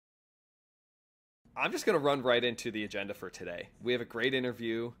I'm just going to run right into the agenda for today. We have a great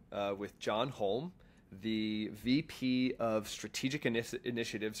interview with John Holm, the VP of Strategic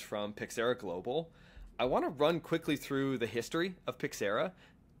Initiatives from Pyxera Global. I want to run quickly through the history of Pyxera.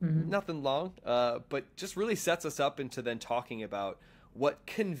 Hmm. Nothing long, but just really sets us up into then talking about what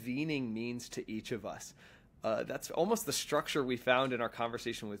convening means to each of us. That's almost the structure we found in our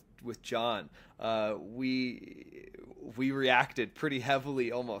conversation with John. We reacted pretty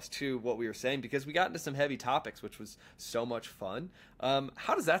heavily almost to what we were saying because we got into some heavy topics, which was so much fun.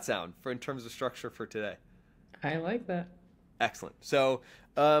 How does that sound for in terms of structure for today? I like that. Excellent. So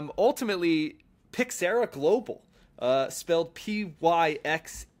ultimately, Pyxera Global, spelled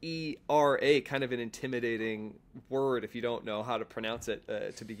Pyxera, kind of an intimidating word if you don't know how to pronounce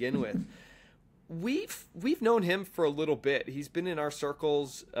it to begin with. We've known him for a little bit. He's been in our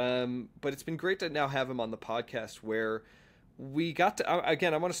circles, but it's been great to now have him on the podcast where we got to.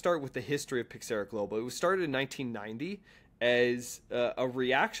 Again, I want to start with the history of Pyxera Global. It was started in 1990 as a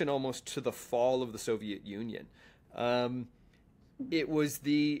reaction almost to the fall of the Soviet Union. It was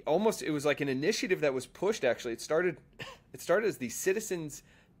it was like an initiative that was pushed. Actually, it started as the Citizens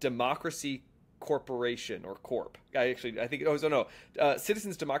Democracy Corporation or Corp. I think oh no,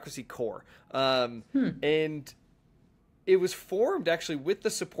 Citizens Democracy Corps, Hmm. and it was formed actually with the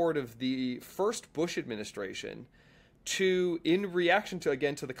support of the first Bush administration in reaction to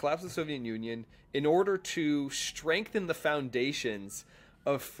again to the collapse of the Soviet Union in order to strengthen the foundations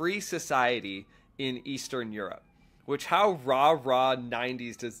of free society in Eastern Europe. Which how rah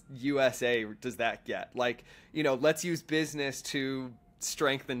 90s does USA does that get? Like, let's use business to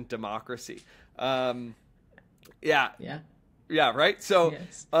strengthen democracy. Um, yeah, Yeah. yeah, right. So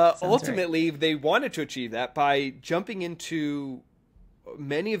Yes. Sounds right. ultimately, they wanted to achieve that by jumping into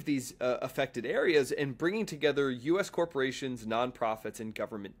many of these affected areas and bringing together U.S. corporations, nonprofits, and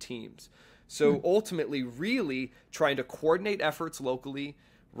government teams. Hmm. So ultimately, really trying to coordinate efforts locally,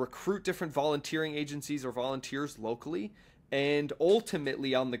 recruit different volunteering agencies or volunteers locally, and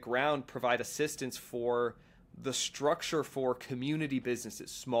ultimately on the ground provide assistance for the structure for community businesses,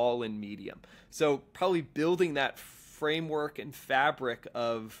 small and medium. So probably building that framework and fabric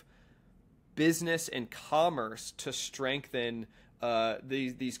of business and commerce to strengthen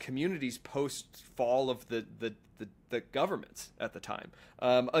these communities post fall of the governments at the time,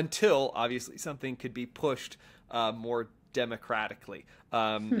 until obviously something could be pushed more democratically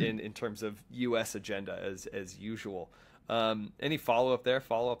Hmm. in terms of U.S. agenda as usual. Any follow up there?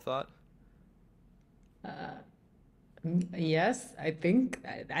 Follow up thought? Uh, yes, I think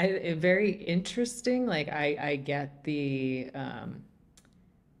very interesting. Like I get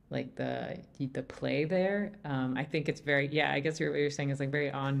like the play there. I think it's very, yeah, I guess what you're saying is like very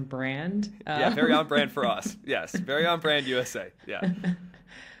on brand. Yeah, very on brand for us. Yes, very on brand USA. Yeah.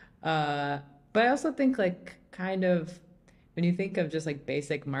 Uh, but I also think like kind of when you think of just like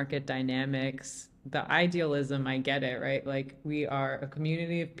basic market dynamics, the idealism, I get it, right? Like we are a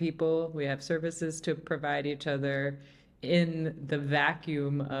community of people, we have services to provide each other in the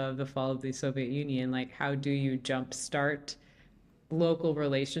vacuum of the fall of the Soviet Union. Like how do you jumpstart local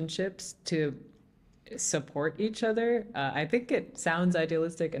relationships to support each other? I think it sounds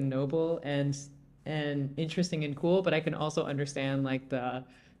idealistic and noble and interesting and cool, but I can also understand like the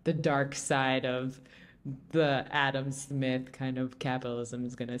dark side of the Adam Smith kind of capitalism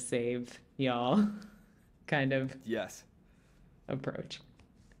is gonna save y'all kind of Yes. approach.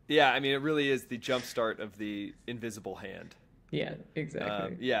 Yeah, I mean, it really is the jumpstart of the invisible hand. Yeah,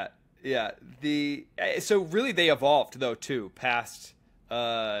 exactly. Yeah, yeah. So really they evolved though too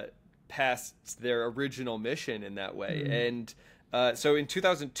uh, past their original mission in that way, Mm. and so in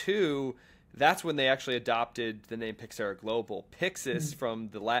 2002, that's when they actually adopted the name Pyxera Global. Pyxis Mm. from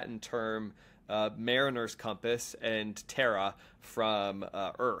the Latin term mariner's compass and terra from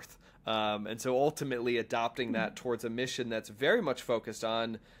Earth. And so ultimately adopting that towards a mission that's very much focused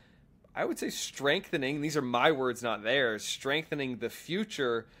on, I would say, strengthening. These are my words, not theirs. Strengthening the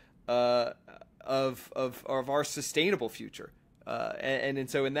future uh, of our sustainable future, and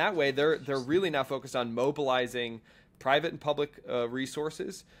so in that way, they're really now focused on mobilizing private and public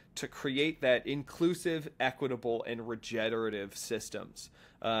resources to create that inclusive, equitable, and regenerative systems.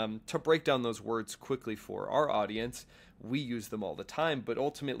 To break down those words quickly for our audience, we use them all the time, but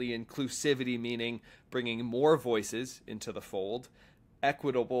ultimately, inclusivity meaning bringing more voices into the fold,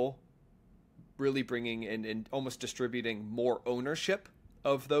 equitable really bringing and almost distributing more ownership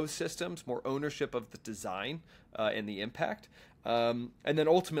of those systems, more ownership of the design and the impact. And then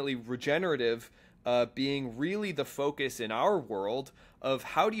ultimately, regenerative being really the focus in our world of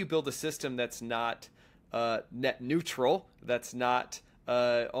how do you build a system that's not net neutral, that's not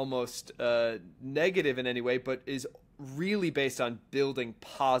almost negative in any way, but is really based on building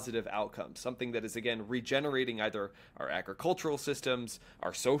positive outcomes, something that is, again, regenerating either our agricultural systems,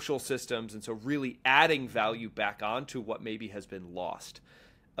 our social systems, and so really adding value back onto what maybe has been lost.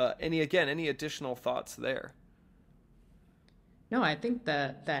 Any additional thoughts there? No, I think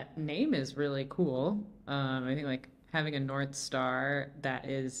that that name is really cool. I think like having a North Star that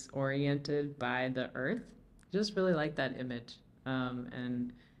is oriented by the Earth, just really like that image.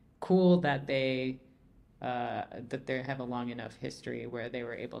 And cool that they have a long enough history where they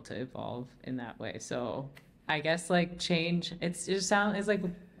were able to evolve in that way. So I guess like change, it's like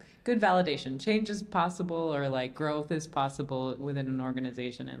good validation. Change is possible, or like growth is possible within an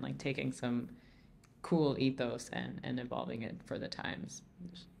organization, and like taking some cool ethos and evolving it for the times.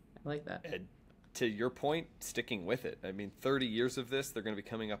 I like that. And to your point, sticking with it. I mean, 30 years of this, they're going to be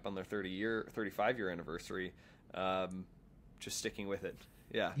coming up on their 35-year anniversary. Just sticking with it.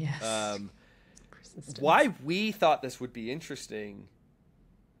 Yeah. Yes. Why we thought this would be interesting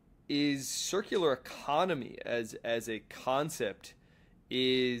is circular economy as a concept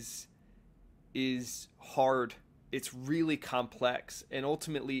is hard. It's really complex, and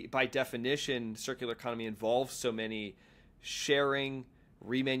ultimately, by definition, circular economy involves so many sharing,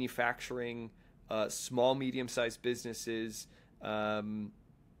 remanufacturing, small, medium-sized businesses,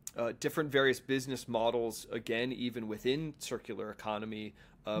 different various business models, again, even within circular economy,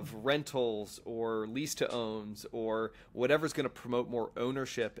 of rentals or lease to owns or whatever's going to promote more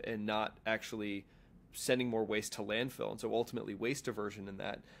ownership and not actually sending more waste to landfill. And so ultimately waste diversion in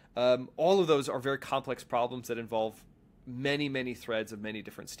that. All of those are very complex problems that involve many, many threads of many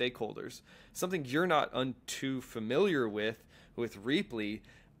different stakeholders. Something you're not too familiar with Reaply.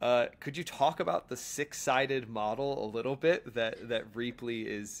 Could you talk about the six-sided model a little bit that Reaply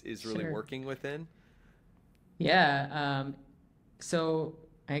is really Sure. working within? Yeah. So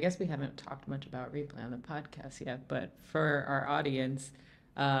I guess we haven't talked much about Replay on the podcast yet, but for our audience,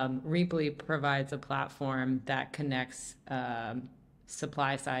 Replay provides a platform that connects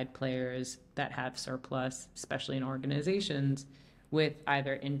supply side players that have surplus, especially in organizations, with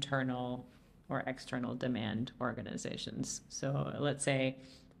either internal or external demand organizations. So let's say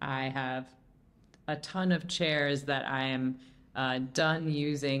I have a ton of chairs that I am done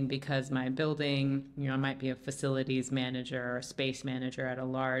using because my building, I might be a facilities manager or a space manager at a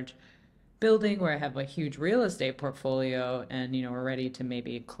large building where I have a huge real estate portfolio, and we're ready to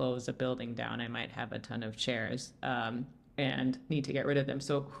maybe close a building down. I might have a ton of chairs and need to get rid of them.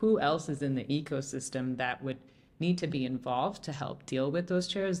 So who else is in the ecosystem that would need to be involved to help deal with those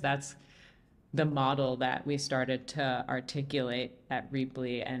chairs? That's the model that we started to articulate at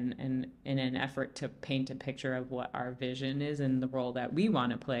Reaply, and in an effort to paint a picture of what our vision is and the role that we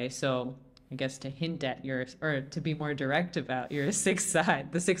want to play. So I guess to hint at or to be more direct about the six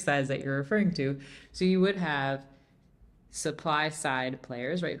sides that you're referring to. So you would have supply side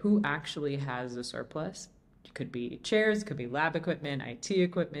players, right? Who actually has a surplus? It could be chairs, it could be lab equipment, IT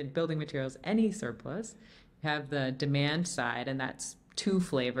equipment, building materials, any surplus. You have the demand side, and that's two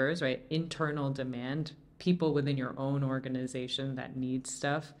flavors, right? Internal demand, people within your own organization that need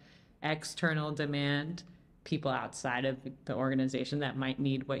stuff. External demand, people outside of the organization that might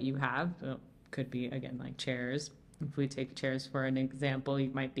need what you have. So could be, again, like chairs. If we take chairs for an example,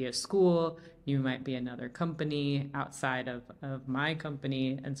 you might be a school, you might be another company outside of my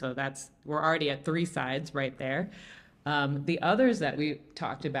company. And so we're already at three sides right there. The others that we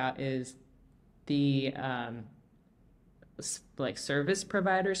talked about is the like service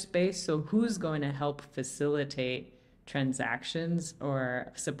provider space. So who's going to help facilitate transactions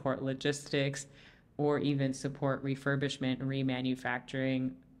or support logistics or even support refurbishment and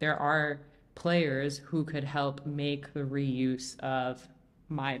remanufacturing? There are players who could help make the reuse of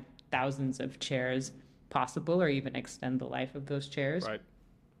my thousands of chairs possible, or even extend the life of those chairs. Right.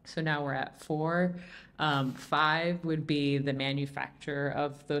 So now we're at four. Five would be the manufacturer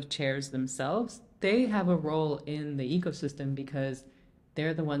of those chairs themselves. They have a role in the ecosystem because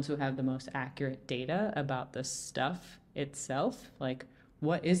they're the ones who have the most accurate data about the stuff itself. Like,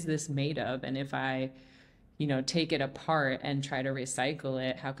 what is this made of? And if I, take it apart and try to recycle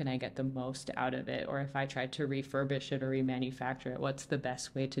it, how can I get the most out of it? Or if I try to refurbish it or remanufacture it, what's the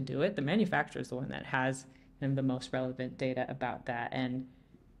best way to do it? The manufacturer is the one that has the most relevant data about that, and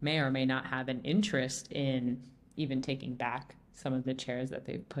may or may not have an interest in even taking back some of the chairs that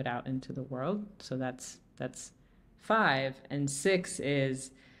they've put out into the world. So that's five. And six is,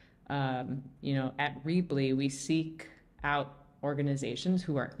 at Reaply, we seek out organizations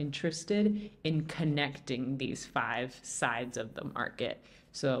who are interested in connecting these five sides of the market.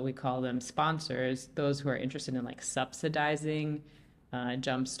 So we call them sponsors, those who are interested in like subsidizing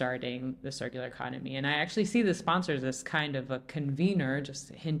jump-starting the circular economy. And I actually see the sponsors as kind of a convener, just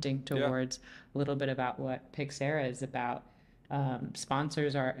hinting Yeah. towards a little bit about what Pyxera is about.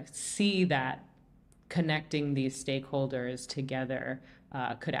 Sponsors see that connecting these stakeholders together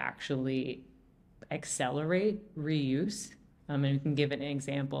could actually accelerate reuse. And we can give an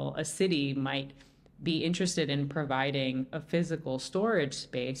example. A city might be interested in providing a physical storage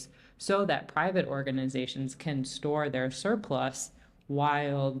space so that private organizations can store their surplus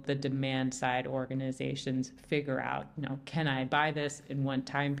while the demand side organizations figure out, can I buy this in one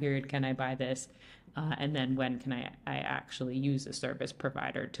time period? Can I buy this? And then when can I actually use a service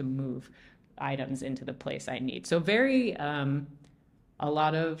provider to move items into the place I need? So very a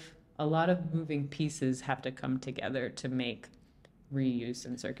lot of moving pieces have to come together to make reuse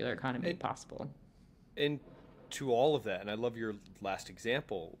and circular economy possible. And to all of that, and I love your last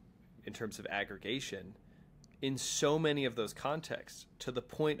example in terms of aggregation, in so many of those contexts, to the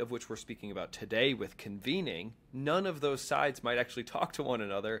point of which we're speaking about today with convening, none of those sides might actually talk to one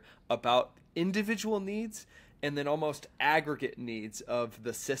another about individual needs and then almost aggregate needs of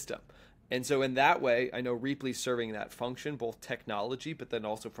the system. And so in that way, I know Reaply's serving that function, both technology, but then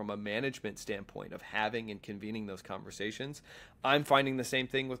also from a management standpoint of having and convening those conversations. I'm finding the same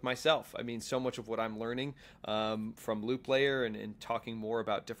thing with myself. I mean, so much of what I'm learning from Loop Layer and talking more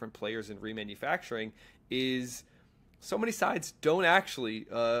about different players in remanufacturing is so many sides don't actually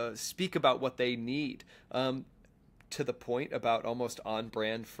speak about what they need. To the point about almost on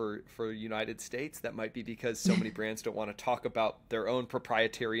brand for United States. That might be because so many brands don't want to talk about their own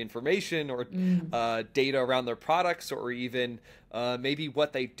proprietary information or data around their products, or even maybe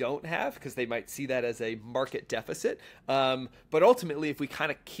what they don't have, because they might see that as a market deficit. But ultimately, if we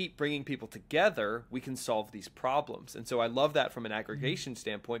kind of keep bringing people together, we can solve these problems. And so I love that from an aggregation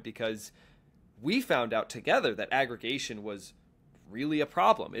standpoint, because we found out together that aggregation was really a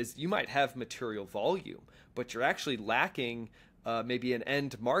problem. Is you might have material volume, but you're actually lacking maybe an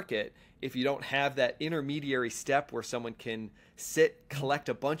end market if you don't have that intermediary step where someone can sit, collect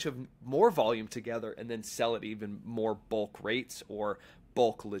a bunch of more volume together, and then sell it even more bulk rates or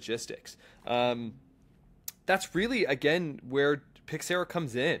bulk logistics. That's really, again, where Pyxera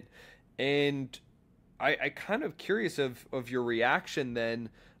comes in. And I kind of curious of your reaction then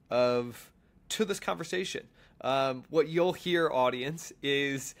to this conversation. What you'll hear, audience,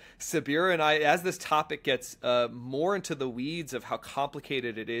 is Sabira and I, as this topic gets more into the weeds of how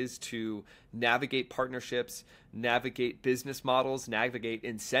complicated it is to navigate partnerships, navigate business models, navigate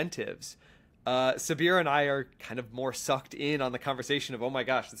incentives, Sabira and I are kind of more sucked in on the conversation of, oh my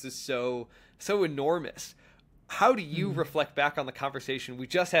gosh, this is so enormous. How do you reflect back on the conversation we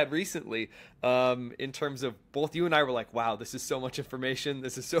just had recently in terms of both you and I were like, wow, this is so much information.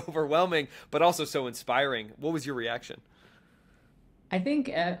 This is so overwhelming, but also so inspiring. What was your reaction? I think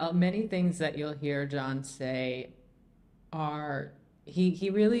many things that you'll hear John say are, he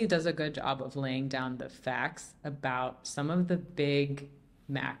really does a good job of laying down the facts about some of the big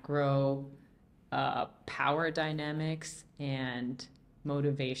macro power dynamics and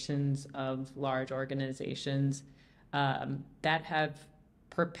motivations of large organizations that have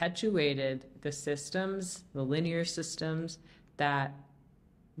perpetuated the systems, the linear systems that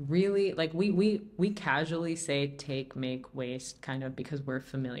really, like, we casually say take, make, waste, kind of because we're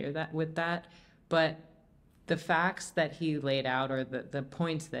familiar with that, but the facts that he laid out, or the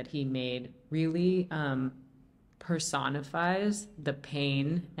points that he made, really personifies the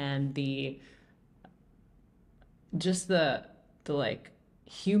pain and the like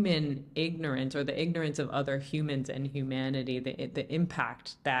human ignorance, or the ignorance of other humans and humanity, the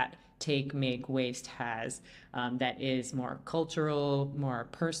impact that take, make, waste has, that is more cultural, more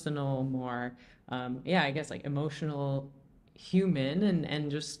personal, more I guess like emotional, human, and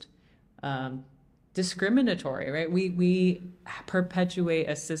just discriminatory, right? We perpetuate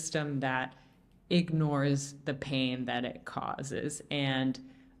a system that ignores the pain that it causes. And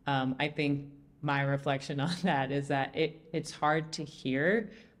I think my reflection on that is that it's hard to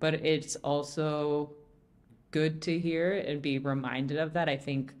hear, but it's also good to hear and be reminded of that. I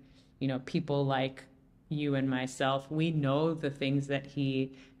think, people like you and myself, we know the things that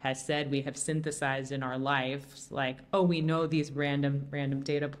he has said, we have synthesized in our lives, like, oh, we know these random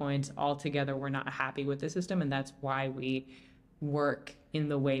data points all together, we're not happy with the system, and that's why we work in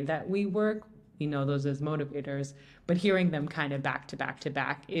the way that we work. We know those as motivators, but hearing them kind of back to back to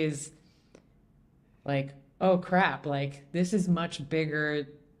back is like, oh crap, like this is much bigger.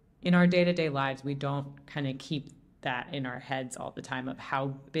 In our day-to-day lives, we don't kind of keep that in our heads all the time of how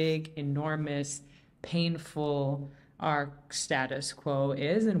big, enormous, painful our status quo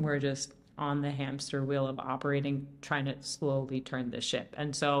is, and we're just on the hamster wheel of operating, trying to slowly turn the ship.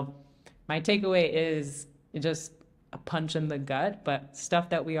 And so my takeaway is just a punch in the gut, but stuff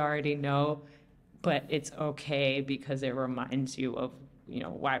that we already know, but it's okay because it reminds you of,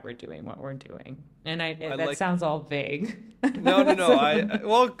 why we're doing what we're doing. And I that like. sounds all vague. No, no, no. So,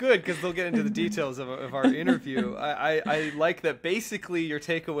 Well, good, because they'll get into the details of our interview. I like that. Basically, your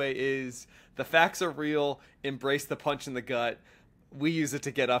takeaway is the facts are real. Embrace the punch in the gut. We use it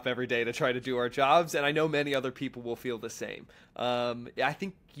to get up every day to try to do our jobs, and I know many other people will feel the same. I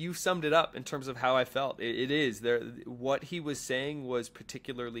think you summed it up in terms of how I felt. It is there. What he was saying was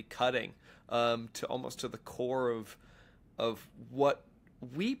particularly cutting, to almost to the core of what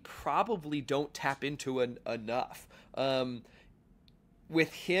we probably don't tap into enough.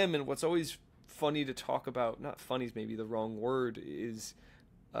 With him, and what's always funny to talk about, not funny is maybe the wrong word, is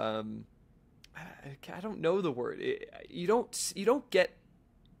I don't know the word. You don't get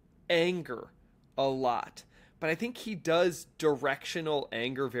anger a lot, but I think he does directional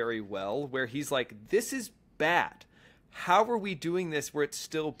anger very well, where he's like, this is bad. How are we doing this where it's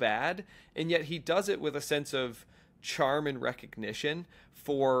still bad? And yet he does it with a sense of charm and recognition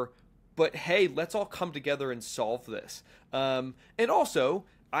but hey, let's all come together and solve this. And also,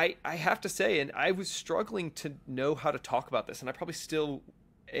 I have to say, and I was struggling to know how to talk about this, and I probably still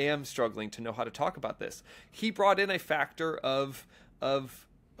am struggling to know how to talk about this. He brought in a factor of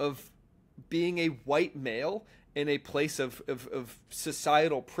being a white male in a place of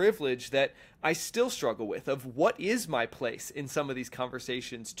societal privilege that I still struggle with, of what is my place in some of these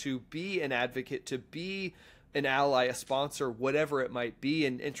conversations, to be an advocate, to be an ally, a sponsor, whatever it might be,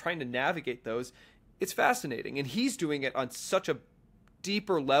 and trying to navigate those. It's fascinating. And he's doing it on such a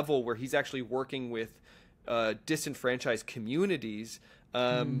deeper level where he's actually working with disenfranchised communities.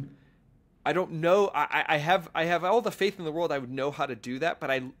 I don't know. I have all the faith in the world I would know how to do that, but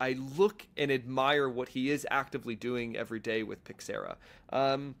I look and admire what he is actively doing every day with Pyxera.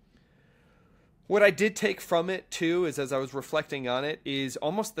 What I did take from it too is, as I was reflecting on it, is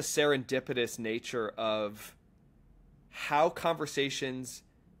almost the serendipitous nature of how conversations,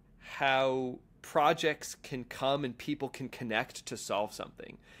 how projects can come and people can connect to solve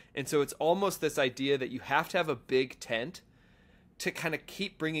something. And so it's almost this idea that you have to have a big tent to kind of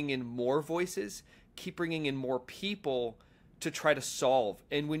keep bringing in more voices, keep bringing in more people to try to solve.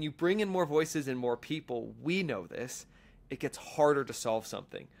 And when you bring in more voices and more people, we know this, it gets harder to solve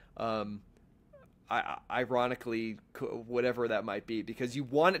something. Ironically, whatever that might be, because you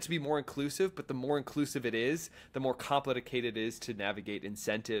want it to be more inclusive, but the more inclusive it is, the more complicated it is to navigate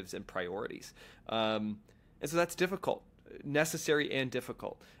incentives and priorities. And so that's difficult, necessary and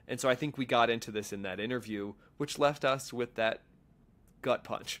difficult. And so I think we got into this in that interview, which left us with that gut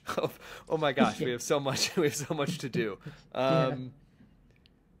punch of, oh my gosh, we have so much to do. Yeah.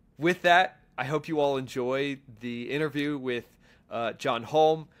 With that, I hope you all enjoy the interview with John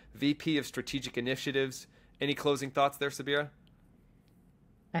Holm, VP of Strategic Initiatives. Any closing thoughts there, Sabira?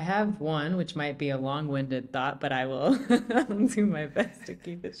 I have one, which might be a long-winded thought, but I will do my best to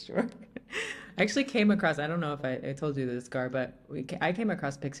keep it short. I actually came across, I don't know if I told you this, Gar, but I came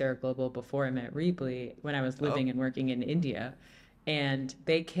across Pyxera Global before I met Reaply when I was living and working in India. And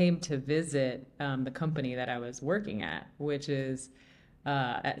they came to visit the company that I was working at, which is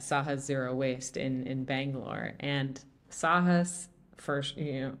at Sahas Zero Waste in Bangalore. And Sahas, first,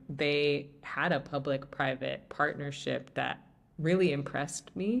 they had a public-private partnership that really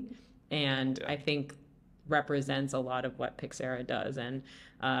impressed me, and I think represents a lot of what Pyxera does. And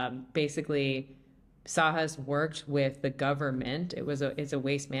basically, Sahas worked with the government. It's a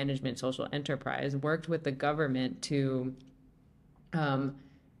waste management social enterprise. Worked with the government to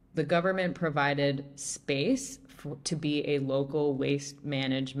the government provided space to be a local waste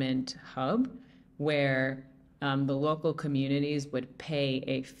management hub where the local communities would pay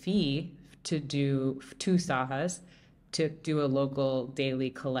a fee to Sahas to do a local daily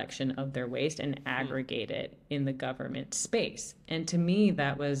collection of their waste and aggregate it in the government space. And to me,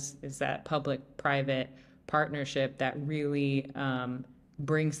 is that public-private partnership that really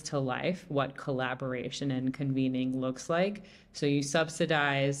brings to life what collaboration and convening looks like. So you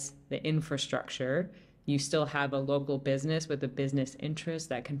subsidize the infrastructure. You still have a local business with a business interest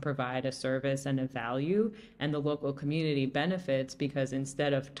that can provide a service and a value, and the local community benefits because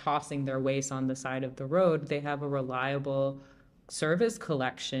instead of tossing their waste on the side of the road, they have a reliable service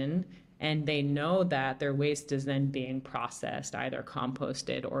collection, and they know that their waste is then being processed, either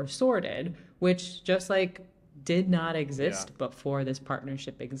composted or sorted, which just like did not exist before this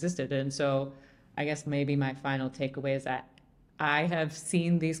partnership existed. And so I guess maybe my final takeaway is that I have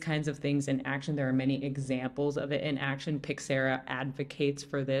seen these kinds of things in action. There are many examples of it in action. Pyxera advocates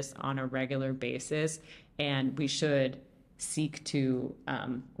for this on a regular basis, and we should seek to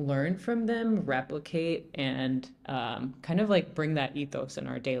learn from them, replicate, and kind of like bring that ethos in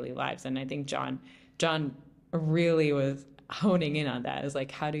our daily lives. And I think John really was honing in on that. Is like,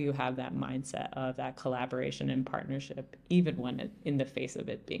 how do you have that mindset of that collaboration and partnership, even when in the face of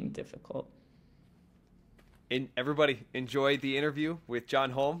it being difficult? And everybody enjoy the interview with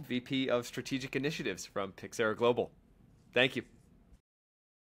John Holm, VP of Strategic Initiatives from Pyxera Global. Thank you.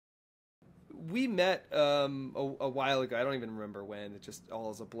 We met a while ago. I don't even remember when. It just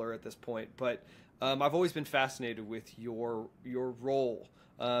all is a blur at this point. But I've always been fascinated with your role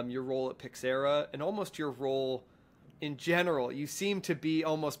at Pyxera, and almost your role in general. You seem to be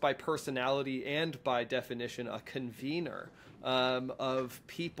almost by personality and by definition a convener of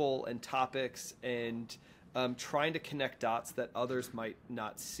people and topics and trying to connect dots that others might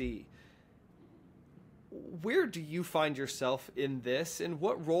not see. Where do you find yourself in this, and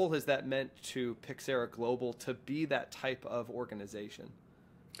what role has that meant to Pyxera Global to be that type of organization?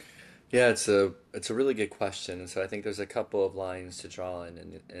 Yeah, it's a really good question, and so I think there's a couple of lines to draw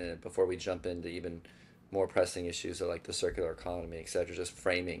in, and before we jump into even more pressing issues of like the circular economy, et cetera, just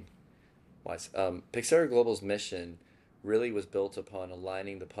framing wise. Pyxera Global's mission really was built upon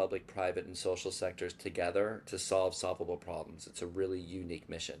aligning the public, private, and social sectors together to solve solvable problems. It's a really unique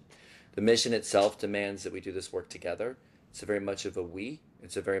mission. The mission itself demands that we do this work together. It's a very much of a we.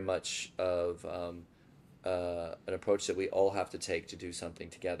 It's a very much of an approach that we all have to take to do something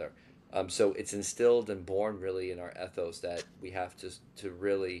together. So it's instilled and born really in our ethos that we have to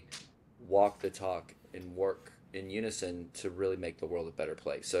really walk the talk and work in unison to really make the world a better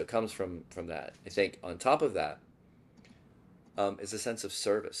place. So it comes from that. I think on top of that is a sense of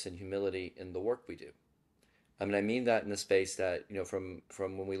service and humility in the work we do. I mean that in the space that, from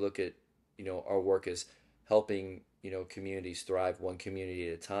when we look at, our work is helping, communities thrive one community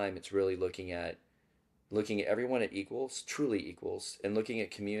at a time. It's really looking at everyone at equals, truly equals, and looking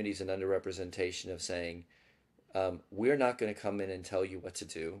at communities and underrepresentation of saying, we're not going to come in and tell you what to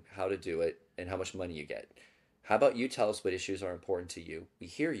do, how to do it, and how much money you get. How about you tell us what issues are important to you? We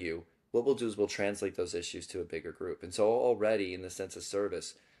hear you. What we'll do is we'll translate those issues to a bigger group. And so already in the sense of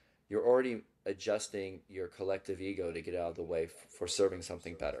service, you're already adjusting your collective ego to get out of the way for serving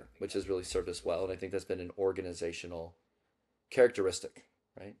something better, which has really served us well. And I think that's been an organizational characteristic,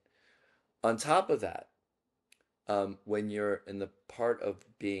 right? On top of that, when you're in the part of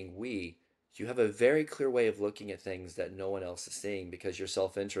being we, you have a very clear way of looking at things that no one else is seeing because your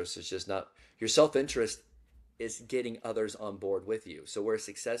self-interest is just not, your self-interest is getting others on board with you. So where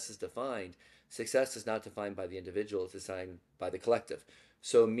success is not defined by the individual, it's defined by the collective.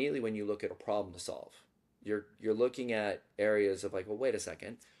 So immediately when you look at a problem to solve, you're looking at areas of like, well, wait a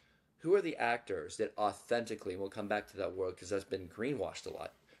second, who are the actors that authentically, and we'll come back to that word because that's been greenwashed a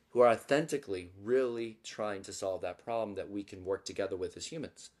lot, who are authentically really trying to solve that problem that we can work together with as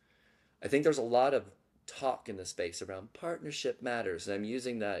humans. I think there's a lot of talk in the space around partnership matters, and I'm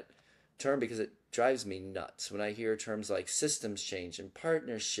using that term because it drives me nuts when I hear terms like systems change and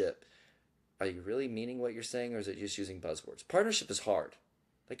partnership. Are you really meaning what you're saying, or is it just using buzzwords? Partnership is hard.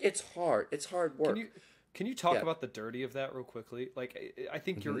 Like, it's hard. It's hard work. Can you talk about the dirty of that real quickly? Like, I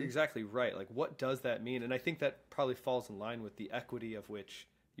think you're exactly right. Like, what does that mean? And I think that probably falls in line with the equity of which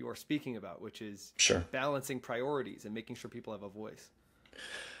you are speaking about, which is balancing priorities and making sure people have a voice.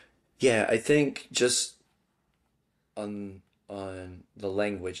 Yeah, I think just on the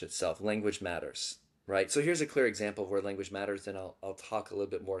language itself, language matters, right? So here's a clear example of where language matters, and I'll talk a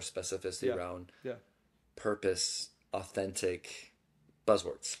little bit more specificity around purpose, authentic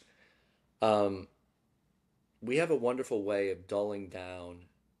buzzwords. We have a wonderful way of dulling down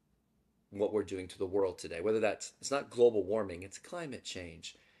what we're doing to the world today, whether it's not global warming, it's climate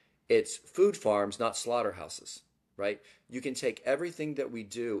change, it's food farms, not slaughterhouses, right? You can take everything that we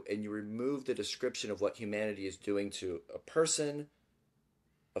do and you remove the description of what humanity is doing to a person,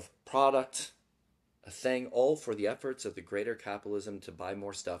 a product, a thing, all for the efforts of the greater capitalism to buy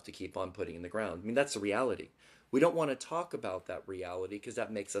more stuff to keep on putting in the ground. I mean, that's the reality. We don't want to talk about that reality because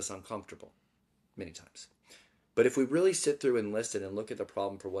that makes us uncomfortable many times. But if we really sit through and listen and look at the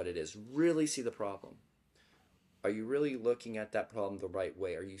problem for what it is, really see the problem, are you really looking at that problem the right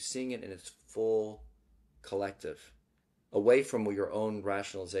way? Are you seeing it in its full collective, away from your own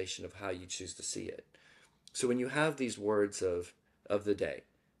rationalization of how you choose to see it? So when you have these words of the day,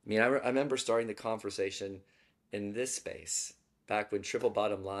 I mean, I remember starting the conversation in this space back when triple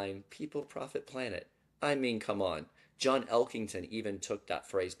bottom line, people, profit, planet. I mean, come on. John Elkington even took that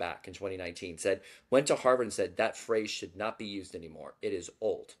phrase back in 2019, went to Harvard and said that phrase should not be used anymore. It is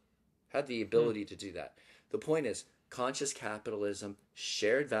old. Had the ability to do that. The point is conscious capitalism,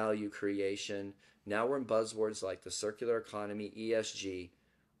 shared value creation. Now we're in buzzwords like the circular economy, ESG.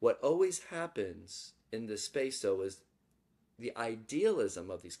 What always happens in this space, though, is the idealism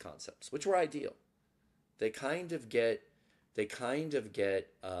of these concepts, which were ideal. They kind of get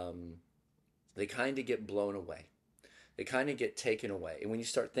blown away. They kind of get taken away. And when you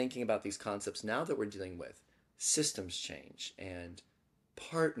start thinking about these concepts now that we're dealing with systems change and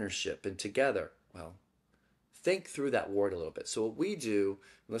partnership and together, well, think through that word a little bit. So what we do,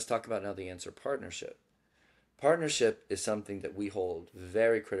 let's talk about now the answer, partnership. Partnership is something that we hold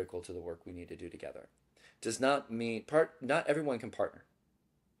very critical to the work we need to do together. Does not mean not everyone can partner.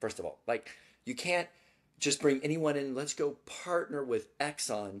 First of all, like you can't just bring anyone in, let's go partner with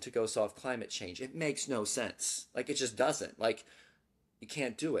Exxon to go solve climate change. It makes no sense. Like it just doesn't. Like you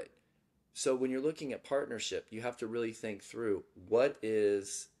can't do it. So when you're looking at partnership, you have to really think through what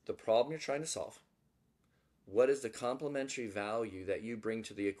is the problem you're trying to solve? What is the complementary value that you bring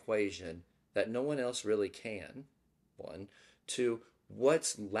to the equation that no one else really can? One. Two,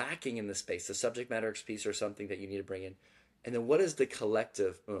 what's lacking in the space, the subject matter expertise or something that you need to bring in? And then what is the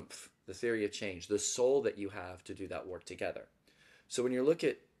collective oomph, the theory of change, the soul that you have to do that work together? So when you look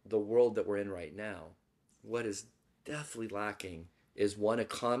at the world that we're in right now, what is definitely lacking is one, a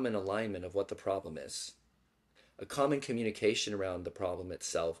common alignment of what the problem is, a common communication around the problem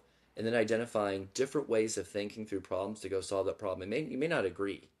itself, and then identifying different ways of thinking through problems to go solve that problem. You may not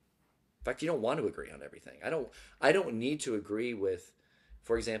agree. In fact, you don't want to agree on everything. I don't need to agree with,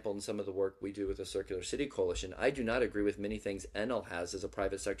 for example, in some of the work we do with the Circular City Coalition, I do not agree with many things Enel has as a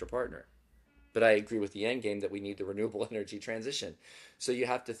private sector partner. But I agree with the end game that we need the renewable energy transition. So you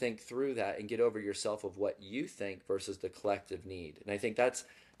have to think through that and get over yourself of what you think versus the collective need. And I think that's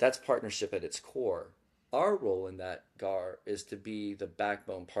partnership at its core. Our role in that, Gar, is to be the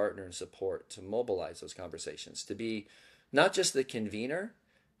backbone partner and support to mobilize those conversations, to be not just the convener.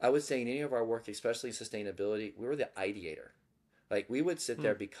 I would say in any of our work, especially sustainability, we were the ideator. Like we would sit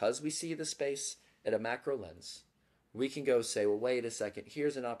there because we see the space at a macro lens. We can go say, well, wait a second,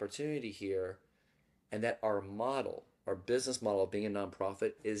 here's an opportunity here. And that our model, our business model of being a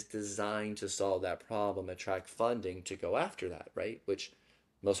nonprofit is designed to solve that problem, attract funding to go after that, right? Which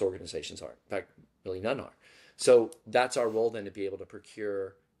most organizations are. In fact, really none are. So that's our role then, to be able to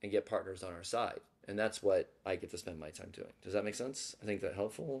procure and get partners on our side. And that's what I get to spend my time doing. Does that make sense? I think that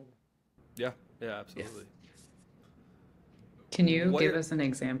helpful. Yeah, absolutely. Can you give us an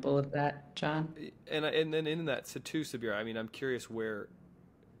example of that, John? And then in that, so too, Sabira, I mean, I'm curious where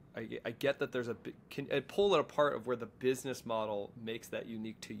I get that there's can I pull it apart of where the business model makes that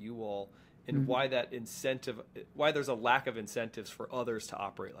unique to you all, and why why there's a lack of incentives for others to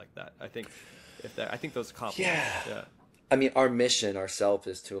operate like that. I think those complement. Yeah. I mean, our mission ourselves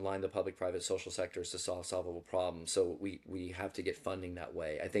is to align the public-private social sectors to solve solvable problems. So we have to get funding that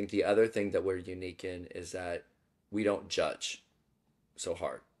way. I think the other thing that we're unique in is that we don't judge so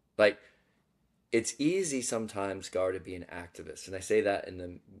hard. Like, it's easy sometimes, Gar, to be an activist. And I say that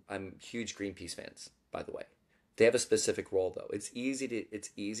I'm huge Greenpeace fans, by the way. They have a specific role, though. It's easy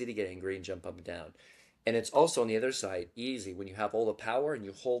to get angry and jump up and down. And it's also, on the other side, easy when you have all the power and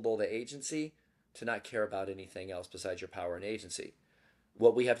you hold all the agency to not care about anything else besides your power and agency.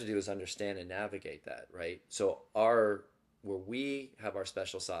 What we have to do is understand and navigate that, right? So where we have our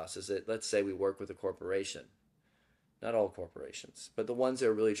special sauce is that, let's say we work with a corporation, not all corporations, but the ones that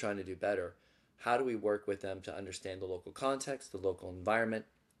are really trying to do better. How do we work with them to understand the local context, the local environment,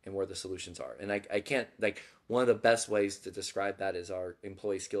 and where the solutions are? And I can't, like, one of the best ways to describe that is our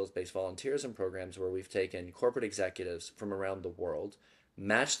employee skills-based volunteerism programs, where we've taken corporate executives from around the world,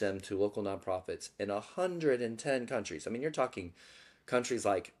 matched them to local nonprofits in 110 countries. I mean, you're talking countries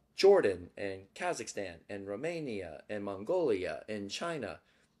like Jordan and Kazakhstan and Romania and Mongolia and China.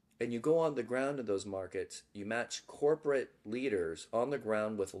 And you go on the ground in those markets, you match corporate leaders on the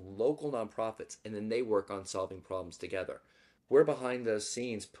ground with local nonprofits, and then they work on solving problems together. We're behind the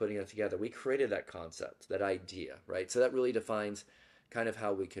scenes putting it together. We created that concept, that idea, right? So that really defines kind of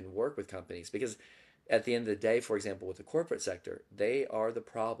how we can work with companies, because at the end of the day, for example, with the corporate sector, they are the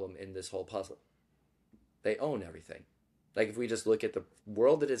problem in this whole puzzle. They own everything. Like, if we just look at the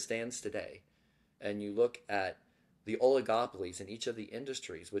world that it stands today, and you look at the oligopolies in each of the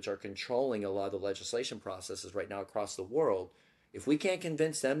industries, which are controlling a lot of the legislation processes right now across the world, if we can't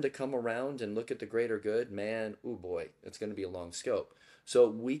convince them to come around and look at the greater good, man, oh boy, it's going to be a long scope. So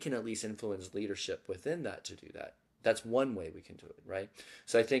we can at least influence leadership within that to do that. That's one way we can do it, right?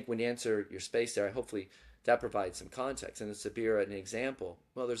 So I think when you answer your space there, hopefully that provides some context. And the Sabira, an example,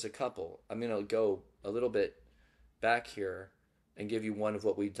 well, there's a couple. I'm going to go a little bit back here and give you one of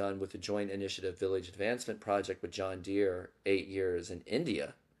what we've done with the Joint Initiative Village Advancement Project with John Deere, 8 years in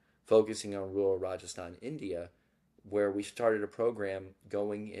India, focusing on rural Rajasthan, India, where we started a program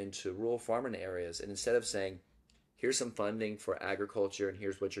going into rural farming areas. And instead of saying, here's some funding for agriculture and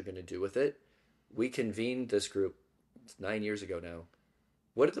here's what you're going to do with it, we convened this group 9 years ago now.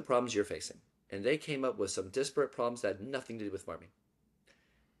 What are the problems you're facing? And they came up with some disparate problems that had nothing to do with farming.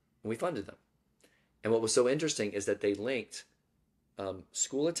 And we funded them. And what was so interesting is that they linked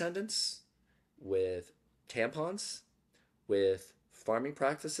school attendance with tampons, with farming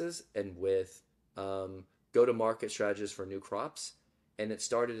practices, and with go-to-market strategies for new crops. And it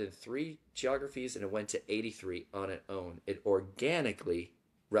started in 3 geographies and it went to 83 on its own. It organically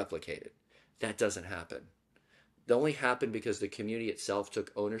replicated. That doesn't happen. It only happened because the community itself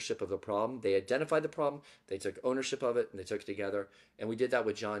took ownership of the problem. They identified the problem, they took ownership of it, and they took it together. And we did that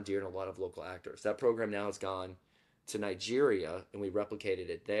with John Deere and a lot of local actors. That program now has gone to Nigeria, and we replicated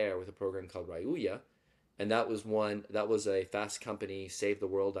it there with a program called Rayuya. And that was a Fast Company Save the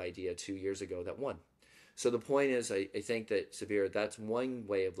World idea 2 years ago that won. So the point is, I think that, Sabir, that's one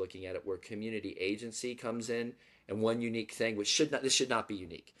way of looking at it, where community agency comes in, and one unique thing, this should not be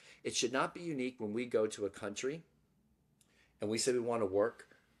unique. It should not be unique when we go to a country and we say we want to work,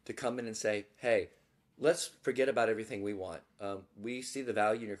 to come in and say, hey, let's forget about everything we want. We see the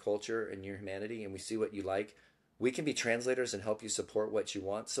value in your culture and your humanity, and we see what you like. We can be translators and help you support what you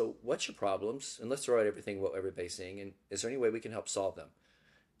want. So what's your problems? And let's throw out everything what everybody's seeing. And is there any way we can help solve them?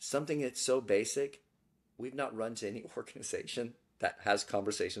 Something that's so basic, we've not run to any organization that has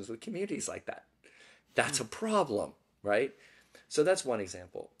conversations with communities like that. That's a problem, right? So that's one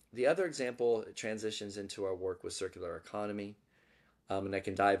example. The other example transitions into our work with circular economy. And I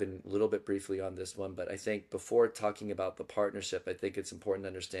can dive in a little bit briefly on this one, but I think before talking about the partnership, I think it's important to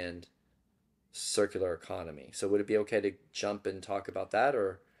understand circular economy. So would it be okay to jump and talk about that,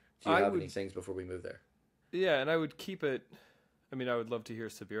 or do you have any things before we move there? Yeah, and I would keep it, I mean, I would love to hear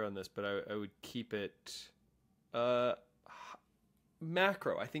Sabir on this, but I would keep it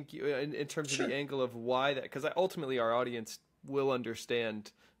macro. I think in terms of the angle of why that, because ultimately our audience will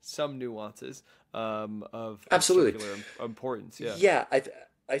understand some nuances of absolutely circular importance. Yeah,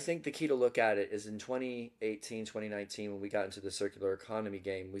 I think the key to look at it is in 2018, 2019, when we got into the circular economy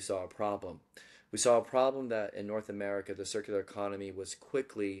game, we saw a problem. We saw a problem that in North America, the circular economy was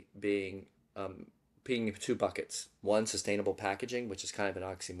quickly being in 2 buckets. One, sustainable packaging, which is kind of an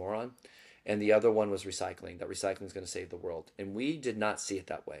oxymoron. And the other one was recycling, that recycling is going to save the world. And we did not see it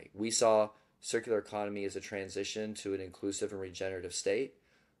that way. We saw circular economy as a transition to an inclusive and regenerative state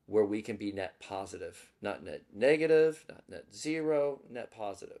where we can be net positive, not net negative, not net zero, net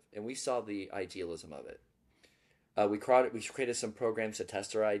positive. And we saw the idealism of it. We created some programs to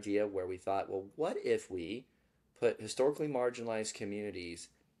test our idea where we thought, well, what if we put historically marginalized communities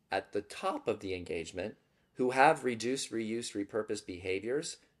at the top of the engagement who have reduced, reuse, repurpose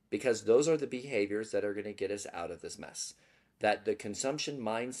behaviors, because those are the behaviors that are going to get us out of this mess. That the consumption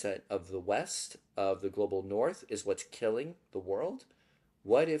mindset of the West, of the global North, is what's killing the world.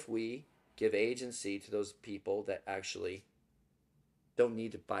 What if we give agency to those people that actually don't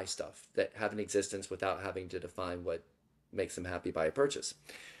need to buy stuff, that have an existence without having to define what makes them happy by a purchase?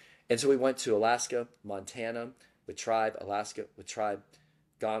 And so we went to Alaska, Montana with Tribe, Alaska with Tribe,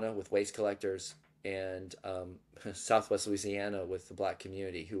 Ghana with waste collectors, and Southwest Louisiana with the Black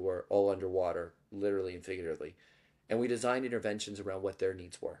community, who were all underwater, literally and figuratively. And we designed interventions around what their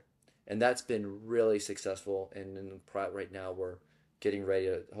needs were. And that's been really successful. And right now we're getting ready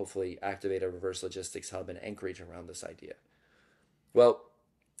to hopefully activate a reverse logistics hub in Anchorage around this idea. Well,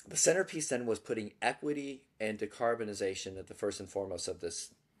 the centerpiece then was putting equity and decarbonization at the first and foremost of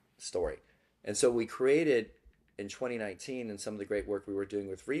this story. And so we created in 2019, and some of the great work we were doing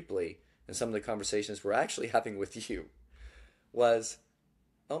with Reaply, and some of the conversations we're actually having with you, was,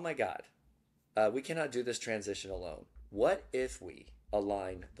 oh my God, we cannot do this transition alone. What if we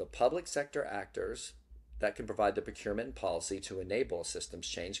align the public sector actors that can provide the procurement and policy to enable a systems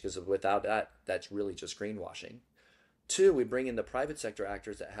change, because without that, that's really just greenwashing. 2, we bring in the private sector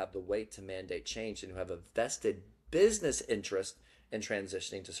actors that have the weight to mandate change and who have a vested business interest in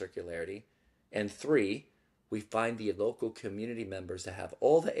transitioning to circularity. And 3, we find the local community members that have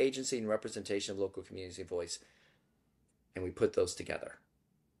all the agency and representation of local community voice, and we put those together.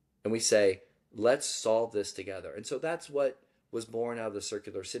 And we say, let's solve this together. And so that's what was born out of the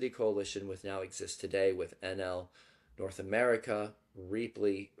Circular City Coalition, which now exists today with NL North America,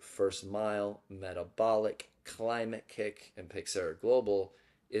 Reaply, First Mile, Metabolic, Climate Kick, and Pyxera Global,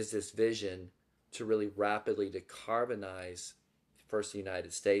 is this vision to really rapidly decarbonize first the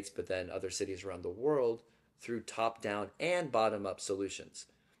United States, but then other cities around the world through top down and bottom up solutions.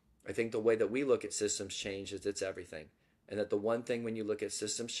 I think the way that we look at systems change is it's everything. And that the one thing when you look at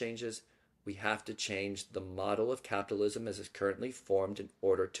systems changes, we have to change the model of capitalism as it's currently formed in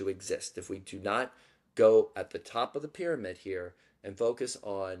order to exist. If we do not go at the top of the pyramid here and focus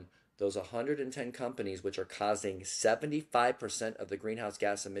on those 110 companies which are causing 75% of the greenhouse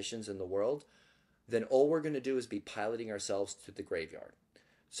gas emissions in the world, then all we're going to do is be piloting ourselves to the graveyard.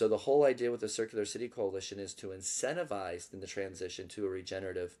 So the whole idea with the Circular City Coalition is to incentivize in the transition to a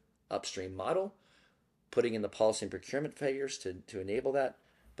regenerative upstream model, putting in the policy and procurement figures to enable that,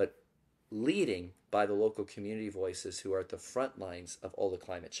 but leading by the local community voices who are at the front lines of all the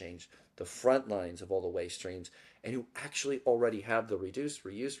climate change, the front lines of all the waste streams, and who actually already have the reduce,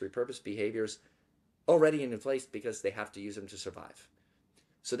 reuse, repurpose behaviors already in place because they have to use them to survive.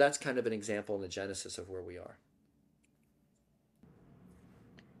 So that's kind of an example in the genesis of where we are.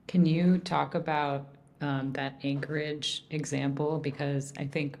 Can you talk about that Anchorage example? Because I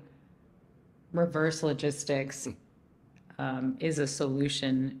think reverse logistics is a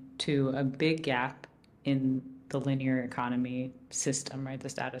solution to a big gap in the linear economy system, right? The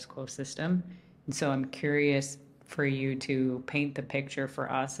status quo system. And so I'm curious for you to paint the picture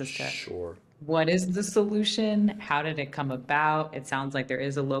for us as to Sure. what is the solution? How did it come about? It sounds like there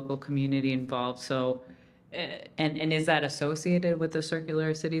is a local community involved. So, and is that associated with the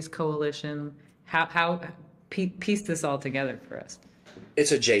Circular Cities Coalition? How piece this all together for us?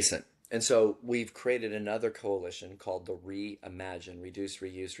 It's adjacent. And so we've created another coalition called the Reimagine, Reduce,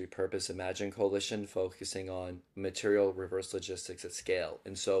 Reuse, Repurpose, Imagine Coalition, focusing on material reverse logistics at scale.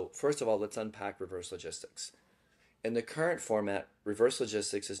 And so, first of all, let's unpack reverse logistics. In the current format, reverse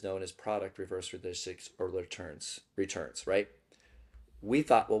logistics is known as product reverse logistics or returns, right? We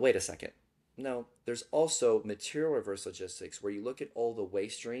thought, well, wait a second. No, there's also material reverse logistics where you look at all the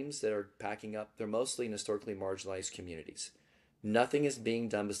waste streams that are packing up. They're mostly in historically marginalized communities. Nothing is being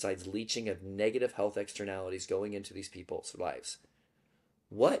done besides leaching of negative health externalities going into these people's lives.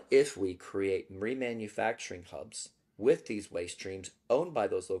 What if we create remanufacturing hubs with these waste streams owned by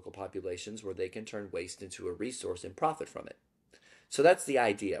those local populations where they can turn waste into a resource and profit from it? So that's the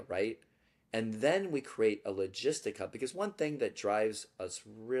idea, right? And then we create a logistic hub, because one thing that drives us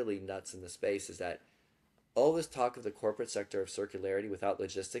really nuts in the space is that all this talk of the corporate sector of circularity without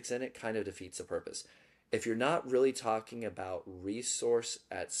logistics in it kind of defeats the purpose. If you're not really talking about resource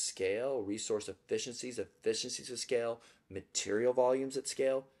at scale, resource efficiencies of scale, material volumes at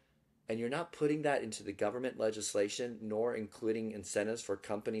scale, and you're not putting that into the government legislation, nor including incentives for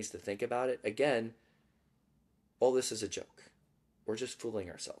companies to think about it, again, all this is a joke. We're just fooling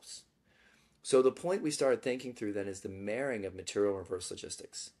ourselves. So the point we started thinking through then is the marrying of material reverse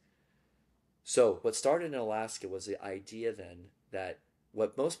logistics. So what started in Alaska was the idea then that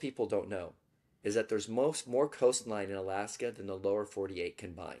what most people don't know is that there's more coastline in Alaska than the lower 48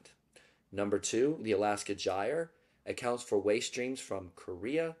 combined. Number two, the Alaska Gyre accounts for waste streams from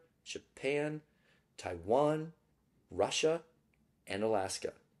Korea, Japan, Taiwan, Russia, and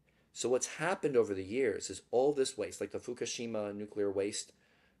Alaska. So what's happened over the years is all this waste, like the Fukushima nuclear waste,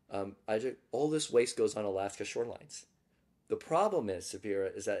 all this waste goes on Alaska shorelines. The problem is,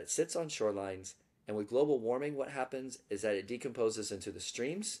 Sabira, is that it sits on shorelines, and with global warming, what happens is that it decomposes into the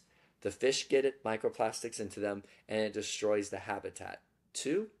streams. The fish get it, microplastics into them, and it destroys the habitat.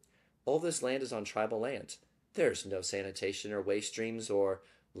 Two, all this land is on tribal land. There's no sanitation or waste streams or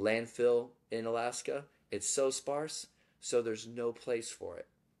landfill in Alaska. It's so sparse, so there's no place for it.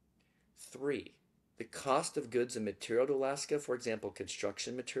 Three, the cost of goods and material to Alaska, for example,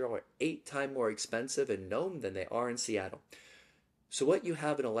 construction material, are 8 times more expensive in Nome than they are in Seattle. So what you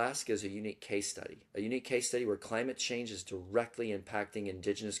have in Alaska is a unique case study where climate change is directly impacting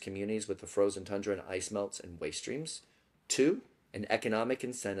indigenous communities with the frozen tundra and ice melts and waste streams. Two, an economic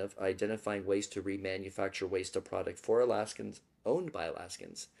incentive identifying ways to remanufacture waste to product for Alaskans, owned by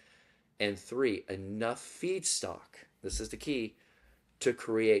Alaskans. And three, enough feedstock, this is the key, to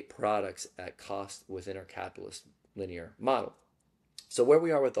create products at cost within our capitalist linear model. So where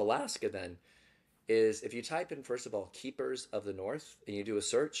we are with Alaska then is if you type in, first of all, Keepers of the North, and you do a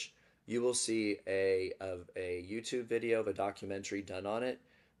search, you will see a YouTube video of a documentary done on it,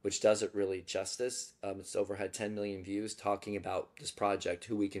 which does it really justice. It's had 10 million views talking about this project,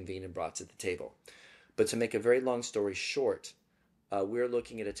 who we convened and brought to the table. But to make a very long story short, we're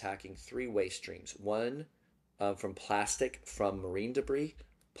looking at attacking 3 waste streams. One from plastic from marine debris,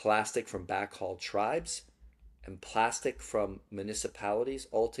 plastic from backhaul tribes, and plastic from municipalities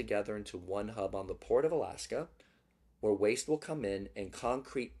all together into one hub on the Port of Alaska, where waste will come in and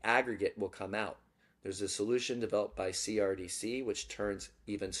concrete aggregate will come out. There's a solution developed by CRDC, which turns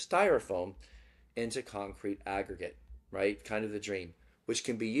even styrofoam into concrete aggregate, right? Kind of the dream, which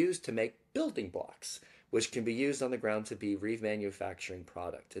can be used to make building blocks, which can be used on the ground to be remanufacturing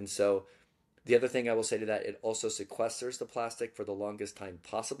product. And so the other thing I will say to that, it also sequesters the plastic for the longest time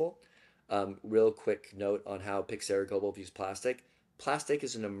possible. Real quick note on how Pyxera Global views plastic. Plastic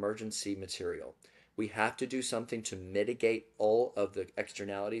is an emergency material. We have to do something to mitigate all of the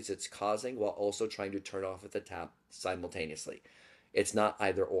externalities it's causing while also trying to turn off at the tap simultaneously. It's not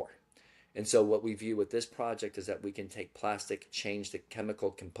either or. And so what we view with this project is that we can take plastic, change the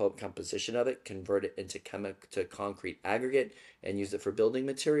chemical composition of it, convert it into to concrete aggregate, and use it for building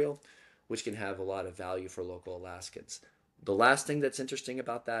material, which can have a lot of value for local Alaskans. The last thing that's interesting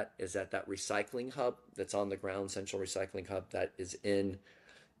about that is that that recycling hub that's on the ground, Central Recycling Hub, that is in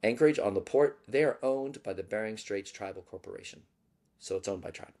Anchorage on the port, they are owned by the Bering Straits Tribal Corporation. So it's owned by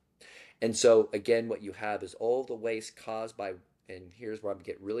tribe. And so again, what you have is all the waste caused by, and here's where I'm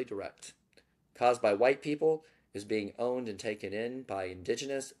get really direct, caused by white people is being owned and taken in by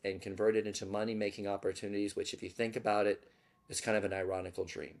indigenous and converted into money-making opportunities, which if you think about it, is kind of an ironical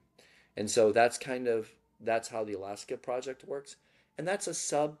dream. And so that's how the Alaska Project works. And that's a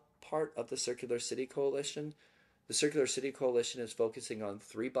sub part of the Circular City Coalition. The Circular City Coalition is focusing on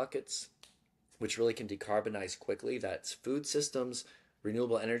 3 buckets, which really can decarbonize quickly. That's food systems,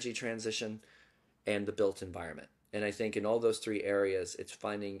 renewable energy transition, and the built environment. And I think in all those 3 areas, it's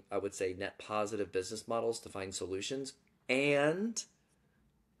finding, I would say, net positive business models to find solutions and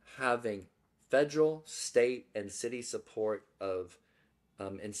having federal, state, and city support of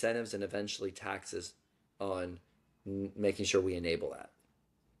incentives and eventually taxes on making sure we enable that.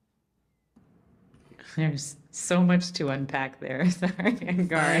 There's so much to unpack there. Sorry,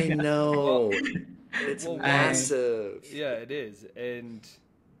 Garr. I know. It's well, massive. Yeah, it is. And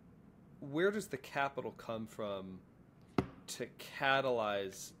where does the capital come from to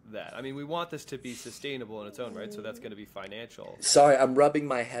catalyze that? I mean, we want this to be sustainable in its own right, so that's going to be financial. Sorry, I'm rubbing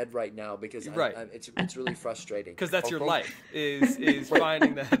my head right now because right. It's really frustrating. Because that's your life, is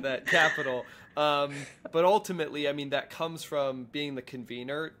finding that capital. But ultimately, I mean, that comes from being the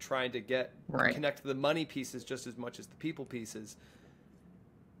convener, trying to connect the money pieces just as much as the people pieces.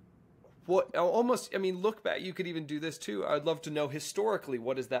 Look back, you could even do this too. I'd love to know historically,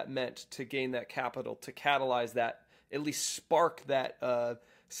 what has that meant to gain that capital, to catalyze that, at least spark that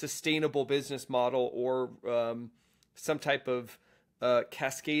sustainable business model or some type of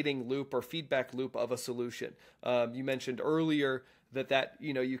cascading loop or feedback loop of a solution. You mentioned earlier that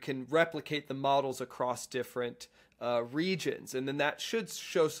you can replicate the models across different regions, and then that should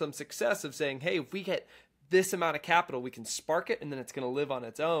show some success of saying, hey, if we get this amount of capital, we can spark it, and then it's going to live on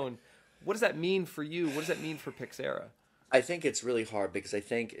its own. What does that mean for you? What does that mean for Pyxera? I think it's really hard because I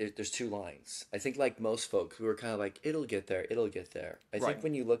think there's 2 lines. I think like most folks who are kind of like, it'll get there, it'll get there. I think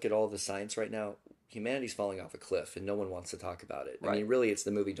when you look at all the science right now, humanity's falling off a cliff and no one wants to talk about it. I mean, really, it's the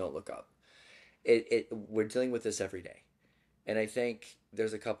movie Don't Look Up. We're dealing with this every day. And I think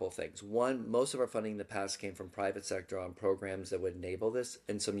there's a couple of things. One, most of our funding in the past came from private sector on programs that would enable this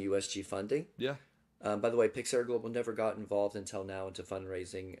and some USG funding. Yeah. By the way, Pyxera Global never got involved until now into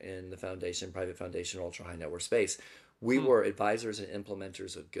fundraising in the foundation, private foundation, ultra high net worth space. We were advisors and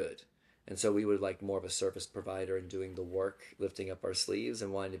implementers of good. And so we would like more of a service provider and doing the work, lifting up our sleeves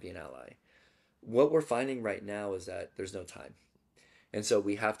and wanting to be an ally. What we're finding right now is that there's no time. And so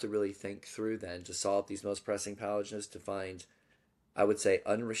we have to really think through then to solve these most pressing challenges, to find, I would say,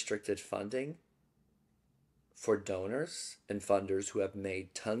 unrestricted funding for donors and funders who have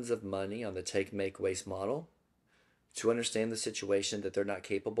made tons of money on the take, make, waste model, to understand the situation that they're not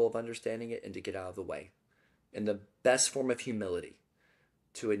capable of understanding it and to get out of the way. In the best form of humility,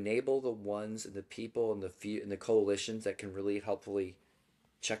 to enable the ones and the people and the few and the coalitions that can really helpfully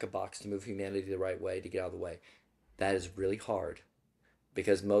check a box to move humanity the right way, to get out of the way. That is really hard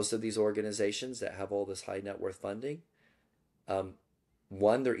because most of these organizations that have all this high net worth funding,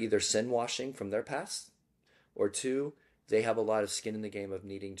 one, they're either sin washing from their past, or 2, they have a lot of skin in the game of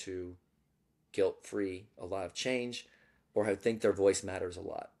needing to guilt-free a lot of change, or think their voice matters a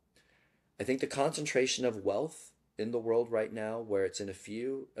lot. I think the concentration of wealth in the world right now, where it's in a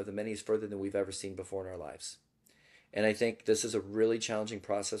few of the many, is further than we've ever seen before in our lives. And I think this is a really challenging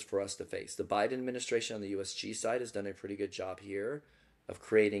process for us to face. The Biden administration on the USG side has done a pretty good job here of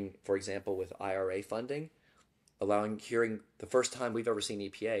creating, for example, with IRA funding, hearing the first time we've ever seen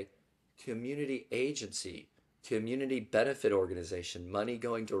EPA, community agency, community benefit organization, money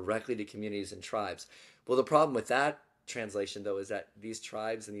going directly to communities and tribes. Well, the problem with that translation, though, is that these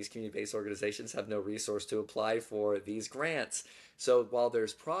tribes and these community-based organizations have no resource to apply for these grants. So while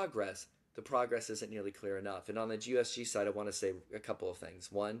there's progress, the progress isn't nearly clear enough. And on the USG side, I want to say a couple of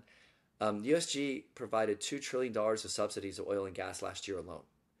things. One, USG provided $2 trillion of subsidies to oil and gas last year alone.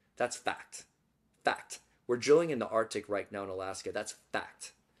 That's fact. Fact. We're drilling in the Arctic right now in Alaska. That's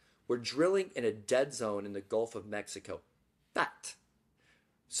fact. We're drilling in a dead zone in the Gulf of Mexico. Fact.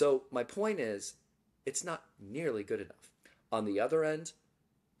 So my point is, it's not nearly good enough. On the other end,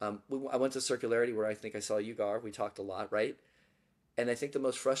 I went to Circularity where I think I saw you, Gar. We talked a lot, right? And I think the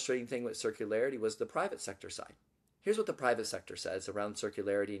most frustrating thing with Circularity was the private sector side. Here's what the private sector says around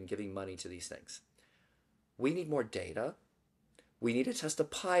circularity and giving money to these things. We need more data. We need to test a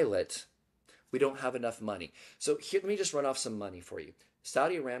pilot. We don't have enough money. So here, let me just run off some money for you.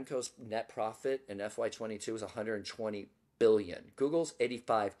 Saudi Aramco's net profit in FY22 is 120 billion. Google's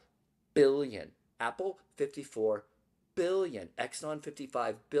 85 billion. Apple 54 billion. Exxon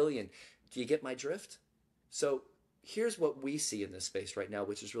 55 billion. Do you get my drift? So here's what we see in this space right now,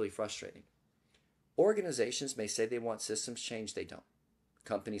 which is really frustrating. Organizations may say they want systems change. They don't.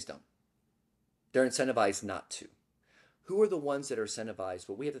 Companies don't. They're incentivized not to. Who are the ones that are incentivized?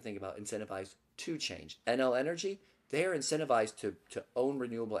 What we have to think about, incentivized to change. NL Energy, they are incentivized to own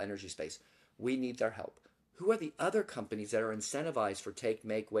renewable energy space. We need their help. Who are the other companies that are incentivized for take,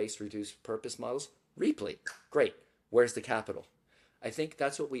 make, waste, reduce, purpose models? Repley. Great. Where's the capital? I think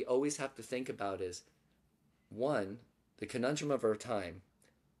that's what we always have to think about is, one, the conundrum of our time.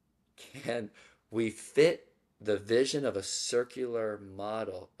 Can we fit the vision of a circular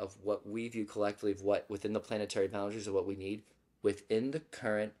model of what we view collectively of what within the planetary boundaries of what we need within the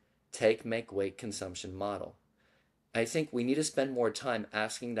current take, make, wait consumption model? I think we need to spend more time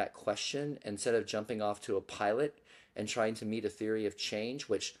asking that question instead of jumping off to a pilot and trying to meet a theory of change,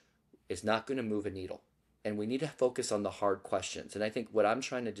 which is not going to move a needle. And we need to focus on the hard questions. And I think what I'm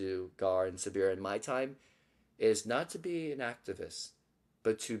trying to do, Gar and Sabira, in my time is not to be an activist,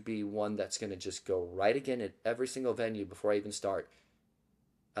 but to be one that's going to just go right again at every single venue before I even start.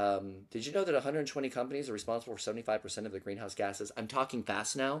 Did you know that 120 companies are responsible for 75% of the greenhouse gases? I'm talking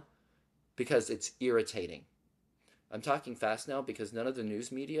fast now because it's irritating. I'm talking fast now because none of the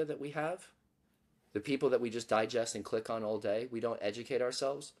news media that we have, the people that we just digest and click on all day, we don't educate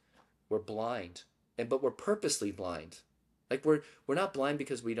ourselves. We're blind. But we're purposely blind. Like we're not blind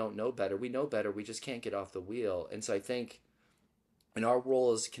because we don't know better. We know better. We just can't get off the wheel. And so I think in our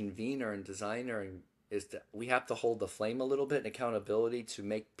role as convener and designer is that we have to hold the flame a little bit and accountability to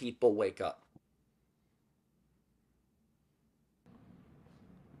make people wake up.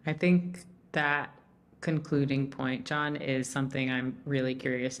 I think that concluding point, John, is something I'm really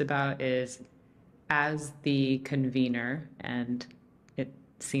curious about is as the convener, and it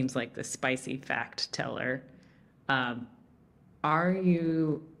seems like the spicy fact teller, are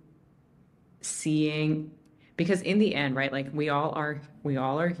you seeing, because in the end, right, like we all are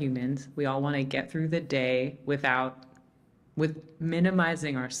humans. We all want to get through the day with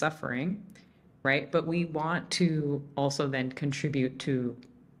minimizing our suffering, right? But we want to also then contribute to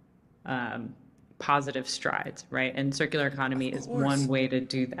positive strides, right? And circular economy is one way to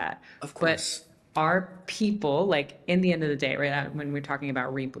do that. Of course. But are people, like in the end of the day, right, when we're talking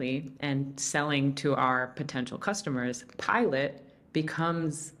about Reaply and selling to our potential customers, pilot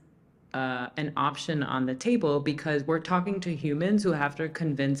becomes an option on the table because we're talking to humans who have to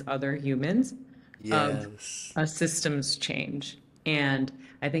convince other humans of a systems change. And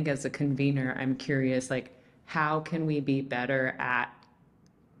I think as a convener, I'm curious, like, how can we be better at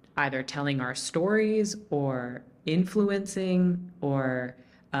either telling our stories or influencing or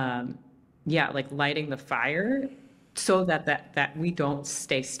like lighting the fire so that we don't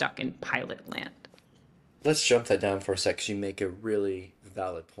stay stuck in pilot land. Let's jump that down for a sec because you make a really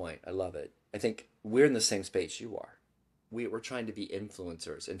valid point. I love it. I think we're in the same space you are. We're trying to be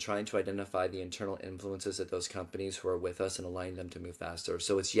influencers and trying to identify the internal influences of those companies who are with us and align them to move faster.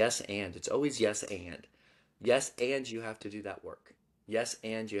 So it's yes and. It's always yes and. Yes and you have to do that work. Yes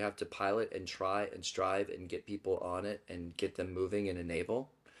and you have to pilot and try and strive and get people on it and get them moving and enable.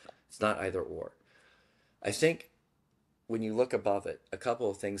 It's not either or. I think when you look above it, a couple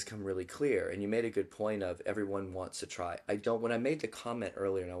of things come really clear. And you made a good point of everyone wants to try. When I made the comment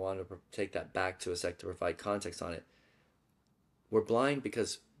earlier, and I wanted to take that back to a sec to provide context on it, we're blind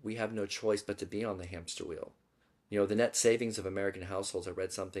because we have no choice but to be on the hamster wheel. You know, the net savings of American households, I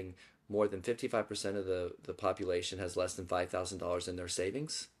read something, more than 55% of the population has less than $5,000 in their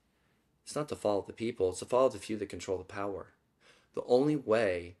savings. It's not the fault of the people. It's the fault of the few that control the power. The only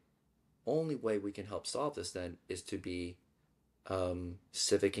way we can help solve this then is to be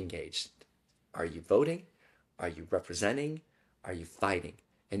civic engaged. Are you voting? Are you representing? Are you fighting?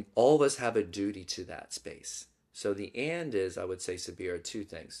 And all of us have a duty to that space. So the and is, I would say, Sabira, two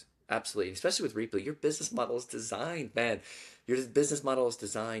things. Absolutely. Especially with Replay, your business model is designed, man. Your business model is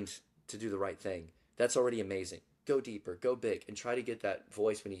designed to do the right thing. That's already amazing. Go deeper, go big, and try to get that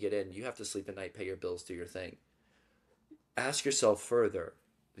voice when you get in. You have to sleep at night, pay your bills, do your thing. Ask yourself further.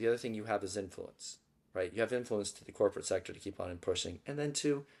 The other thing you have is influence, right? You have influence to the corporate sector to keep on and pushing. And then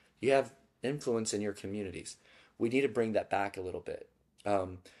two, you have influence in your communities. We need to bring that back a little bit.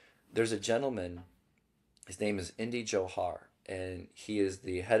 Um, there's a gentleman, his name is Indy Johar, and he is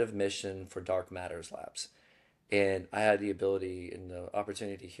the head of mission for Dark Matters Labs. And I had the ability and the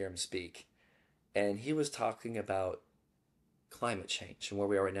opportunity to hear him speak. And he was talking about climate change and where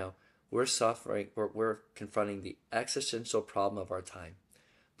we are right now. We're suffering, we're confronting the existential problem of our time.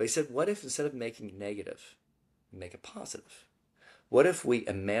 But he said, what if instead of making it negative, we make it positive? What if we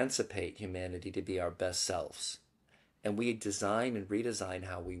emancipate humanity to be our best selves? And we design and redesign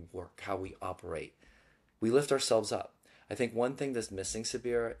how we work, how we operate. We lift ourselves up. I think one thing that's missing,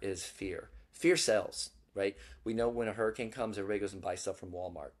 Sabira, is fear. Fear sells, right? We know when a hurricane comes, everybody goes and buys stuff from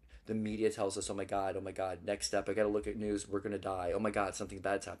Walmart. The media tells us, oh my God, next step, I got to look at news, we're going to die. Oh my God, something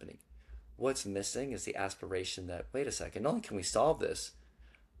bad's happening. What's missing is the aspiration that, wait a second, not only can we solve this,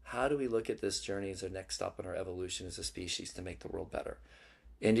 how do we look at this journey as our next stop in our evolution as a species to make the world better?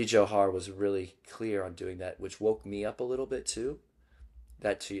 Indy Johar was really clear on doing that, which woke me up a little bit too.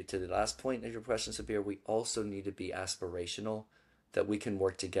 That to the last point of your question, Sabir, we also need to be aspirational, that we can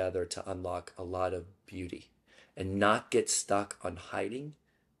work together to unlock a lot of beauty and not get stuck on hiding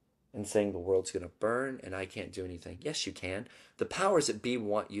and saying the world's going to burn and I can't do anything. Yes, you can. The powers that be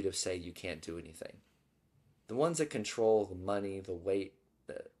want you to say you can't do anything. The ones that control the money, the weight,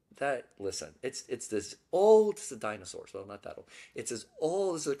 listen, it's this old, it's the dinosaurs. Well, not that old. It's as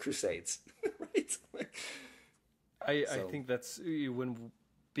old as the Crusades, right? I think that's when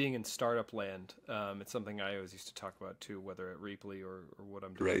being in startup land, it's something I always used to talk about too, whether at Reaply or what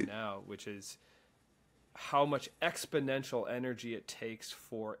I'm doing now, which is how much exponential energy it takes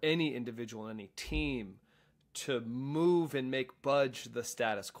for any individual, any team to move and make budge the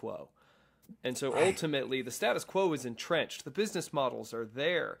status quo. And so ultimately the status quo is entrenched. The business models are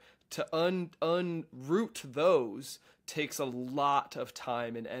there. To unroot those takes a lot of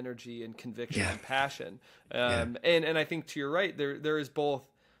time and energy and conviction and passion. And I think to your right, there is both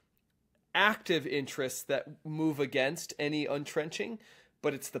active interests that move against any untrenching,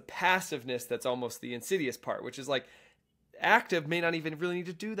 but it's the passiveness that's almost the insidious part, which is like active may not even really need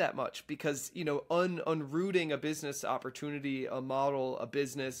to do that much because, unrooting a business opportunity, a model, a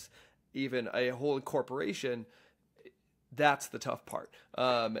business, even a whole corporation, that's the tough part.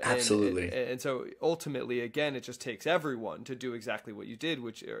 Absolutely. And so ultimately, again, it just takes everyone to do exactly what you did,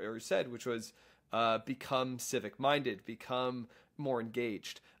 which was become civic minded, become more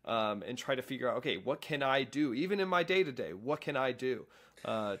engaged, and try to figure out, okay, what can I do? Even in my day to day, what can I do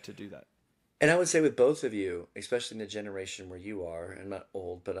to do that? And I would say with both of you, especially in the generation where you are, I'm not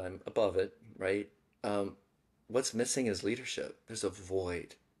old, but I'm above it, right? What's missing is leadership. There's a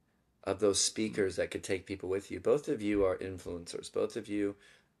void of those speakers that could take people with you. Both of you are influencers. Both of you,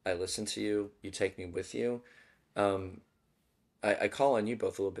 I listen to you. You take me with you. I call on you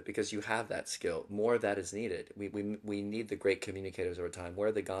both a little bit because you have that skill. More of that is needed. We need the great communicators over time. Where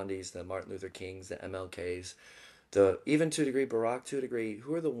are the Gandhis, the Martin Luther Kings, the MLKs, even to a degree, Barack to a degree,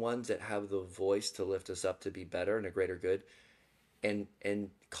 who are the ones that have the voice to lift us up to be better and a greater good? And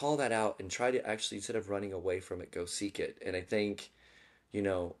call that out and try to actually, instead of running away from it, go seek it. And I think,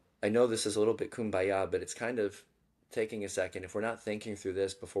 I know this is a little bit kumbaya, but it's kind of taking a second. If we're not thinking through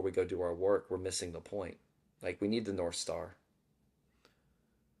this before we go do our work, we're missing the point. Like, we need the North Star.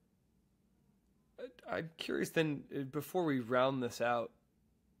 I'm curious then, before we round this out,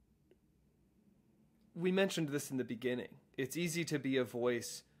 we mentioned this in the beginning. It's easy to be a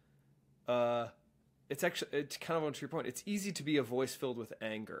voice. It's kind of on to your point. It's easy to be a voice filled with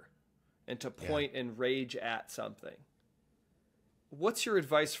anger and to point and rage at something. What's your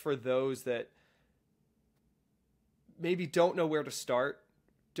advice for those that maybe don't know where to start,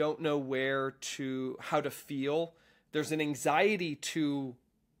 don't know how to feel? There's an anxiety to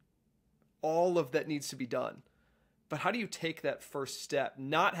all of that needs to be done. But how do you take that first step,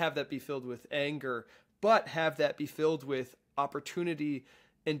 not have that be filled with anger, but have that be filled with opportunity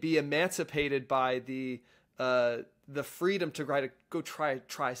and be emancipated by the freedom to go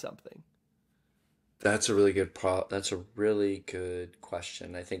try something? That's a really good That's a really good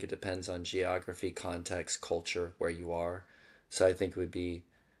question. I think it depends on geography, context, culture, where you are. So I think it would be,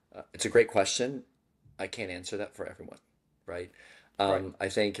 it's a great question. I can't answer that for everyone, right? Right. I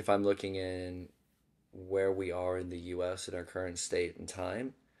think if I'm looking in where we are in the U.S. in our current state and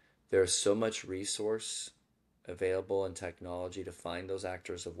time, there's so much resource available in technology to find those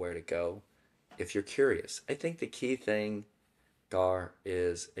actors of where to go if you're curious. I think the key thing, Gar,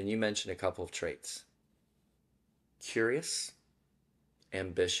 is, and you mentioned a couple of traits: curious,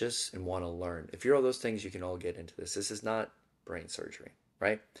 ambitious, and want to learn. If you're all those things, you can all get into this. This is not brain surgery,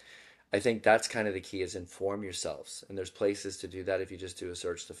 right? I think that's kind of the key, is inform yourselves. And there's places to do that if you just do a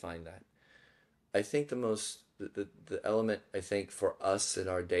search to find that. I think the element, I think, for us in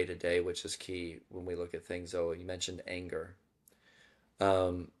our day to day, which is key when we look at things, though, you mentioned anger.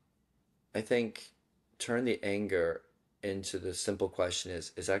 Um, I think turn the anger into the simple question: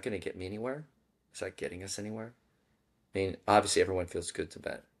 is that going to get me anywhere? Is that getting us anywhere? I mean, obviously everyone feels good to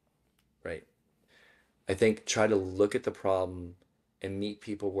bet, right? I think try to look at the problem and meet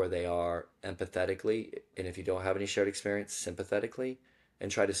people where they are empathetically, and if you don't have any shared experience, sympathetically,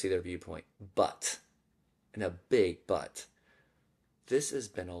 and try to see their viewpoint. But, and a big but, this has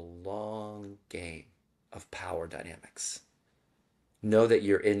been a long game of power dynamics. Know that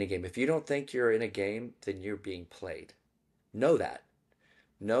you're in a game. If you don't think you're in a game, then you're being played. Know that.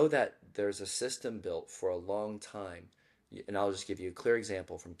 Know that there's a system built for a long time. And I'll just give you a clear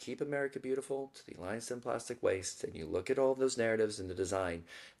example from Keep America Beautiful to the Alliance to End Plastic Waste. And you look at all of those narratives and the design,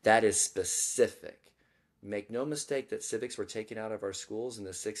 that is specific. Make no mistake that civics were taken out of our schools in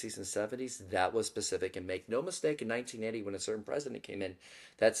the 60s and 70s. That was specific. And make no mistake in 1980, when a certain president came in,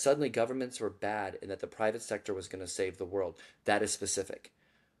 that suddenly governments were bad and that the private sector was going to save the world. That is specific.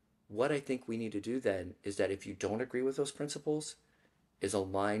 What I think we need to do then is that if you don't agree with those principles, is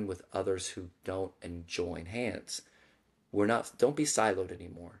align with others who don't and join hands. Don't be siloed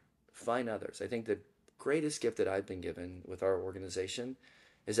anymore. Find others. I think the greatest gift that I've been given with our organization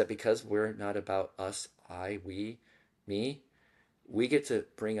is that because we're not about us, I, we, me, we get to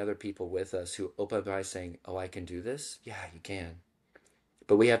bring other people with us who open up by saying, oh, I can do this. Yeah, you can.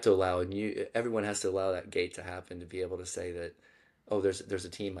 But we have to allow, and everyone has to allow that gate to happen to be able to say that, oh, there's a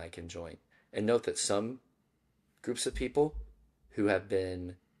team I can join. And note that some groups of people who have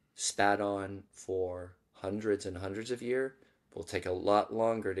been spat on for hundreds and hundreds of years will take a lot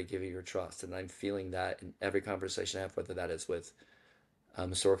longer to give you your trust. And I'm feeling that in every conversation I have, whether that is with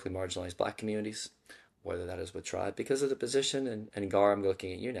historically marginalized Black communities, whether that is with tribe, because of the position. And Gar, I'm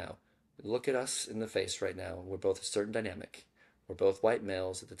looking at you now. Look at us in the face right now. We're both a certain dynamic. We're both white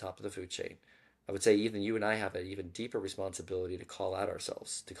males at the top of the food chain. I would say even you and I have an even deeper responsibility to call out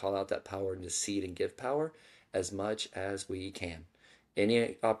ourselves, to call out that power and to seed and give power as much as we can.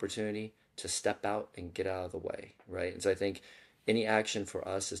 Any opportunity to step out and get out of the way, right? And so I think any action for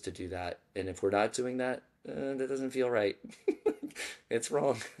us is to do that. And if we're not doing that, that doesn't feel right. It's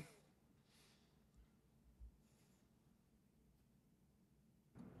wrong.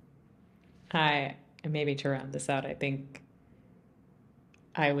 And maybe to round this out, I think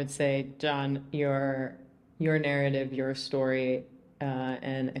I would say, John, your narrative, your story,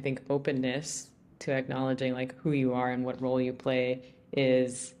 and I think openness to acknowledging like who you are and what role you play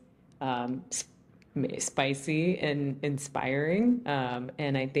is um, spicy and inspiring.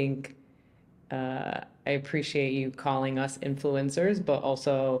 And I think I appreciate you calling us influencers, but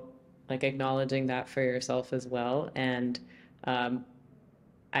also like acknowledging that for yourself as well. And um,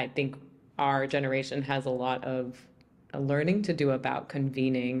 I think our generation has a lot of learning to do about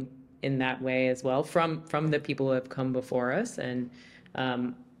convening in that way as well from the people who have come before us. And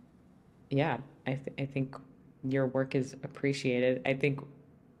um, yeah, I think your work is appreciated. I think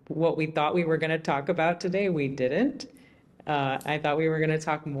what we thought we were going to talk about today, we didn't. I thought we were going to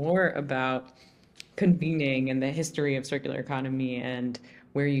talk more about convening and the history of circular economy and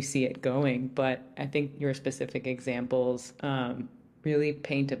where you see it going. But I think your specific examples really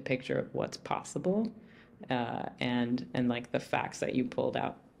paint a picture of what's possible, and like the facts that you pulled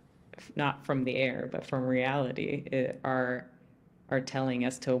out, not from the air, but from reality, are telling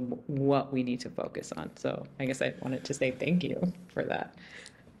us to what we need to focus on. So I guess I wanted to say thank you for that.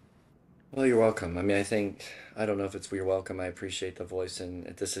 Well, you're welcome. I mean, I don't know if it's you're welcome. I appreciate the voice, and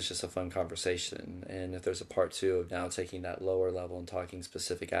this is just a fun conversation. And if there's a part two of now taking that lower level and talking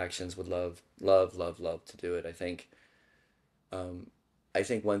specific actions, would love, love, love, love to do it. Um, I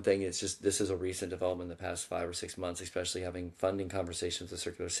think one thing is just this is a recent development in the past 5 or 6 months, especially having funding conversations with the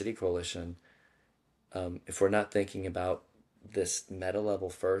Circular City Coalition. If we're not thinking about this meta level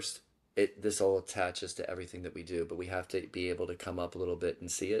first, this all attaches to everything that we do, but we have to be able to come up a little bit and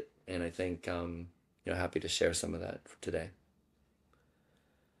see it. And I think happy to share some of that today.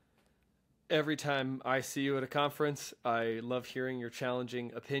 Every time I see you at a conference, I love hearing your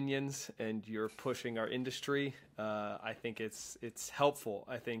challenging opinions and you're pushing our industry. I think it's helpful.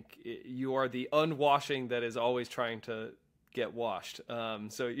 I think you are the unwashing that is always trying to get washed.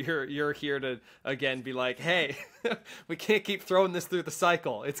 So you're here to again be like, hey, we can't keep throwing this through the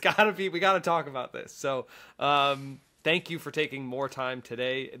cycle. We got to talk about this. So thank you for taking more time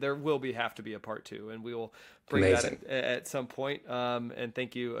today. There will have to be a part 2, and we will bring Amazing. that at some point. And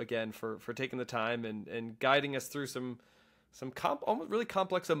thank you again for taking the time and guiding us through some almost really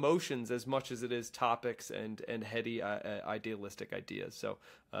complex emotions as much as it is topics and heady idealistic ideas. So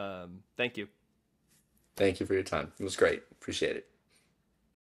thank you. Thank you for your time. It was great. Appreciate it.